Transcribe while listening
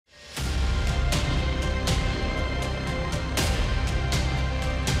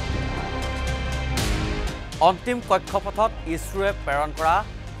অন্তিম কক্ষপথত ইছৰোৱে প্ৰেৰণ কৰা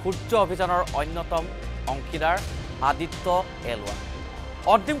সূৰ্য অভিযানৰ অন্যতম অংশীদাৰ আদিত্য-L1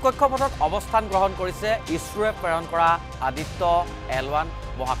 অন্তিম কক্ষপথত অৱস্থান গ্ৰহণ কৰিছে ইছৰোৱে প্ৰেৰণ কৰা আদিত্য-L1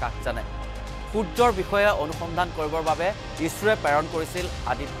 মহাকাশযানে সূৰ্যৰ বিষয়ে অনুসন্ধান কৰিবৰ বাবে ইছৰোৱে প্ৰেৰণ কৰিছিল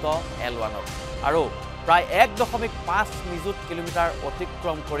আদিত্য-L1ক আৰু প্ৰায় 1.5 নিযুত কিলোমিটাৰ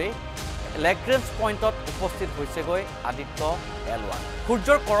অতিক্ৰম কৰি লেগ্ৰেঞ্জ পইণ্টত উপস্থিত হৈছেগৈ আদিত্য-L1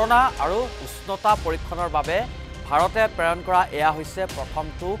 সূৰ্যৰ কৰণ আৰু উষ্ণতা পৰীক্ষণৰ বাবে ভাৰতে প্ৰেৰণ কৰা এয়া হৈছে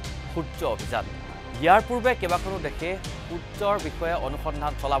প্ৰথমটো সূৰ্য অভিযান ইয়াৰ পূৰ্বে কেইবাখনো দেশে সূৰ্যৰ বিষয়ে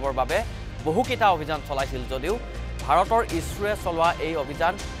অনুসন্ধান চলাবৰ বাবে বহুকেইটা অভিযান চলাইছিল যদিও ভাৰতৰ ইছৰোৱে চলোৱা এই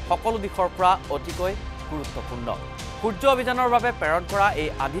অভিযান সকলো দিশৰ পৰা অতিকৈ গুৰুত্বপূৰ্ণ সূৰ্য অভিযানৰ বাবে প্ৰেৰণ কৰা এই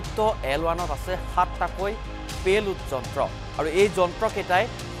আদিত্য-L1ত আছে 7টাকৈ পেলোড যন্ত্ৰ আৰু এই যন্ত্ৰকেইটাই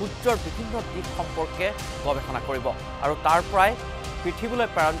সূৰ্যৰ বিভিন্ন দিশ সম্পৰ্কে গৱেষণা কৰিব আৰু তাৰ পৰাই পৃথিৱীলৈ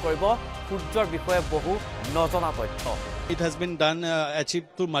প্ৰেৰণ কৰিব সূৰ্যৰ বিষয়ে বহু নজনা তথ্য It has been done achieved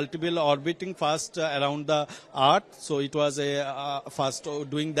through multiple orbiting fast around the Earth. So it was a fast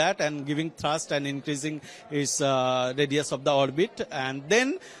doing that and giving thrust and increasing its radius of the orbit. And then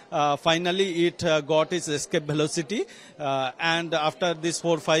finally it got its escape velocity. And after this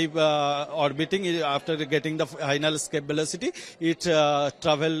 4-5 orbiting, after getting the final escape velocity, it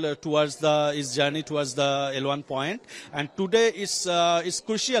traveled towards its journey towards the L1 point. And today it's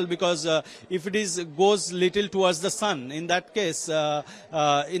crucial because if it goes little towards the sun, in that case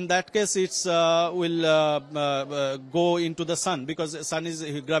it's will go into the sun because sun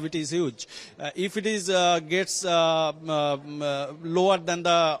gravity is huge. If it gets lower than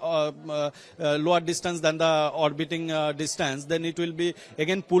the lower distance than the orbiting distance, then it will be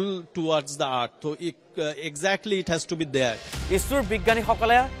again pulled towards the earth. So exactly it has to be there. ইছৰোৰ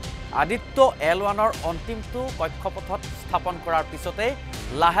বিজ্ঞানীসকলে আদিত্য-L1ৰ অন্তিমটো কক্ষপথত স্থাপন কৰাৰ পিছতে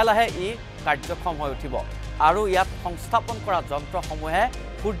লাহে লাহে ই কাৰ্যক্ষম হৈ উঠিব আৰু ইয়াত সংস্থাপন কৰা যন্ত্ৰসমূহে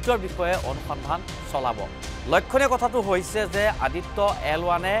সূৰ্যৰ বিষয়ে অনুসন্ধান চলাব লক্ষণীয় কথাটো হৈছে যে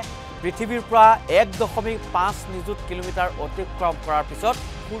আদিত্য-L1এ পৃথিৱীৰ পৰা 1.5 নিযুত কিলোমিটাৰ অতিক্ৰম কৰাৰ পিছত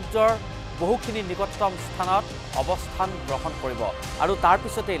সূৰ্যৰ বহুখিনি নিকটতম স্থানত অৱস্থান গ্ৰহণ কৰিব আৰু তাৰ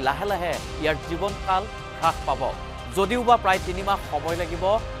পিছতে লাহে লাহে ইয়াৰ জীৱনকাল হ্ৰাস পাব যদিও বা প্ৰায় 3 মাহ সময় লাগিব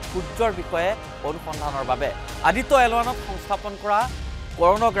সূৰ্যৰ বিষয়ে অনুসন্ধানৰ বাবে আদিত্য-L1ত সংস্থাপন কৰা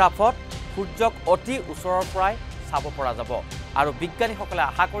কৰনোগ্ৰাফত সূৰ্যক অতি ওচৰৰ পৰাই চাব পৰা যাব আৰু বিজ্ঞানীসকলে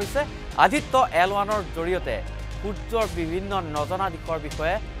আশা কৰিছে আদিত্য-L1ৰ জৰিয়তে সূৰ্যৰ বিভিন্ন নজনা দিশৰ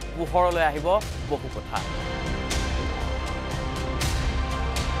বিষয়ে পোহৰলৈ আহিব বহু কথা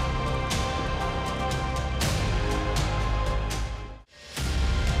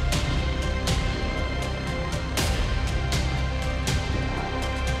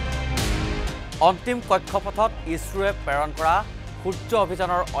অন্তিম কক্ষপথত ইছৰোৱে প্ৰেৰণ কৰা সূৰ্য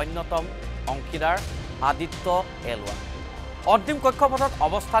অভিযানৰ অন্যতম অংশীদাৰ আদিত্য-L1 অন্তিম কক্ষপথত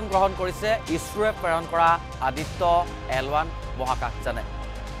অৱস্থান গ্ৰহণ কৰিছে ইছৰোৱে প্ৰেৰণ কৰা আদিত্য-L1 মহাকাশযানে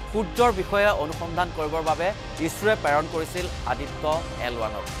সূৰ্যৰ বিষয়ে অনুসন্ধান কৰিবৰ বাবে ইছৰোৱে প্ৰেৰণ কৰিছিল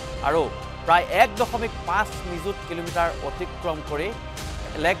আদিত্য-L1ক আৰু প্ৰায় 1.5 নিযুত কিলোমিটাৰ অতিক্ৰম কৰি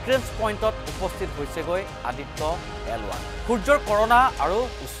লেগ্ৰেঞ্জ পইণ্টত উপস্থিত হৈছেগৈ আদিত্য-L1 সূৰ্যৰ কৰণ আৰু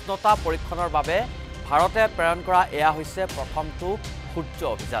উষ্ণতা পৰীক্ষণৰ বাবে ভাৰতে প্ৰেৰণ কৰা এয়া হৈছে প্ৰথমটো সূৰ্য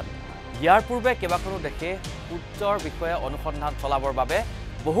অভিযান ইয়াৰ পূৰ্বে কেইবাখনো দেশে সূৰ্যৰ বিষয়ে অনুসন্ধান চলাবৰ বাবে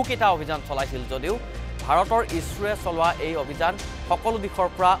বহুকেইটা অভিযান চলাইছিল যদিও ভাৰতৰ ইছৰোৱে চলোৱা এই অভিযান সকলো দিশৰ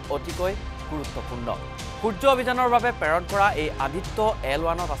পৰা অতিকৈ গুৰুত্বপূৰ্ণ সূৰ্য অভিযানৰ বাবে প্ৰেৰণ কৰা এই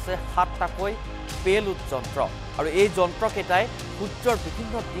আদিত্য-L1ত আছে 7টাকৈ পেলোড যন্ত্ৰ আৰু এই যন্ত্ৰকেইটাই সূৰ্যৰ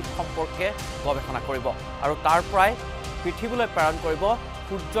বিভিন্ন দিশ সম্পৰ্কে গৱেষণা কৰিব আৰু তাৰ পৰাই পৃথিৱীলৈ প্ৰেৰণ কৰিব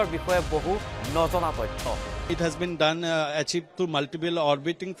সূৰ্যৰ বিষয়ে বহু নজনা তথ্য It has been done achieved through multiple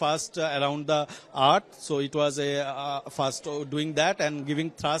orbiting fast around the Earth. So it was a fast doing that and giving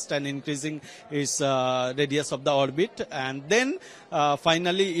thrust and increasing its radius of the orbit. And then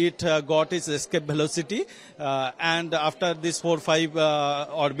finally it got its escape velocity. And after this 4-5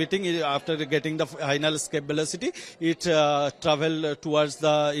 orbiting, after getting the final escape velocity, it traveled towards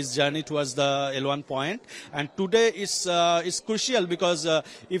its journey towards the L1 point. And today it's crucial because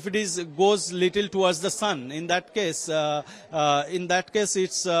if it goes little towards the sun, in that case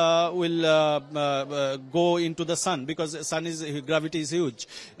it's will go into the sun because sun gravity is huge.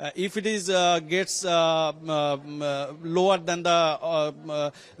 If it gets lower than the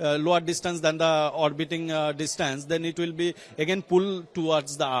lower distance than the orbiting distance, then it will be again pulled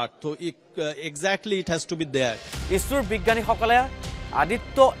towards the earth. So exactly it has to be there. ইছৰোৰ বিজ্ঞানীসকলে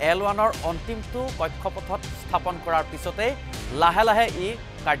আদিত্য-L1ৰ অন্তিমটো কক্ষপথত স্থাপন কৰাৰ পিছতে লাহে লাহে ই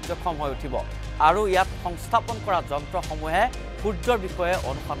কাৰ্যক্ষম হৈ উঠিব আৰু ইয়াত সংস্থাপন কৰা যন্ত্ৰসমূহে সূৰ্যৰ বিষয়ে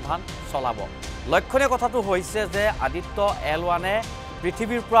অনুসন্ধান চলাব লক্ষণীয় কথাটো হৈছে যে আদিত্য-L1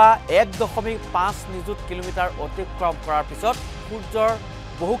 পৃথিৱীৰ পৰা 1.5 নিযুত কিলোমিটাৰ অতিক্ৰম কৰাৰ পিছত সূৰ্যৰ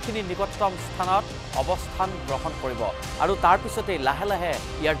বহুখিনি নিকটতম স্থানত অৱস্থান গ্ৰহণ কৰিব আৰু তাৰ পিছতেই লাহে লাহে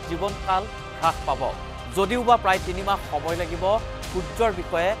ইয়াৰ জীৱনকাল হ্ৰাস পাব যদিওবা প্ৰায় 3 মাহ সময় লাগিব সূৰ্যৰ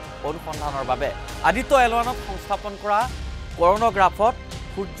বিষয়ে অনুসন্ধানৰ বাবে আদিত্য-L1ত সংস্থাপন কৰা কৰনোগ্ৰাফত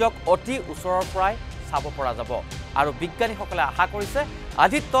সূৰ্যক অতি ওচৰৰ পৰাই চাব পৰা যাব আৰু বিজ্ঞানীসকলে আশা কৰিছে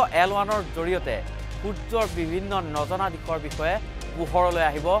আদিত্য-L1ৰ জৰিয়তে সূৰ্যৰ বিভিন্ন নজনা দিশৰ বিষয়ে পোহৰলৈ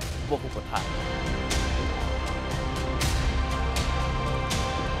আহিব বহু কথা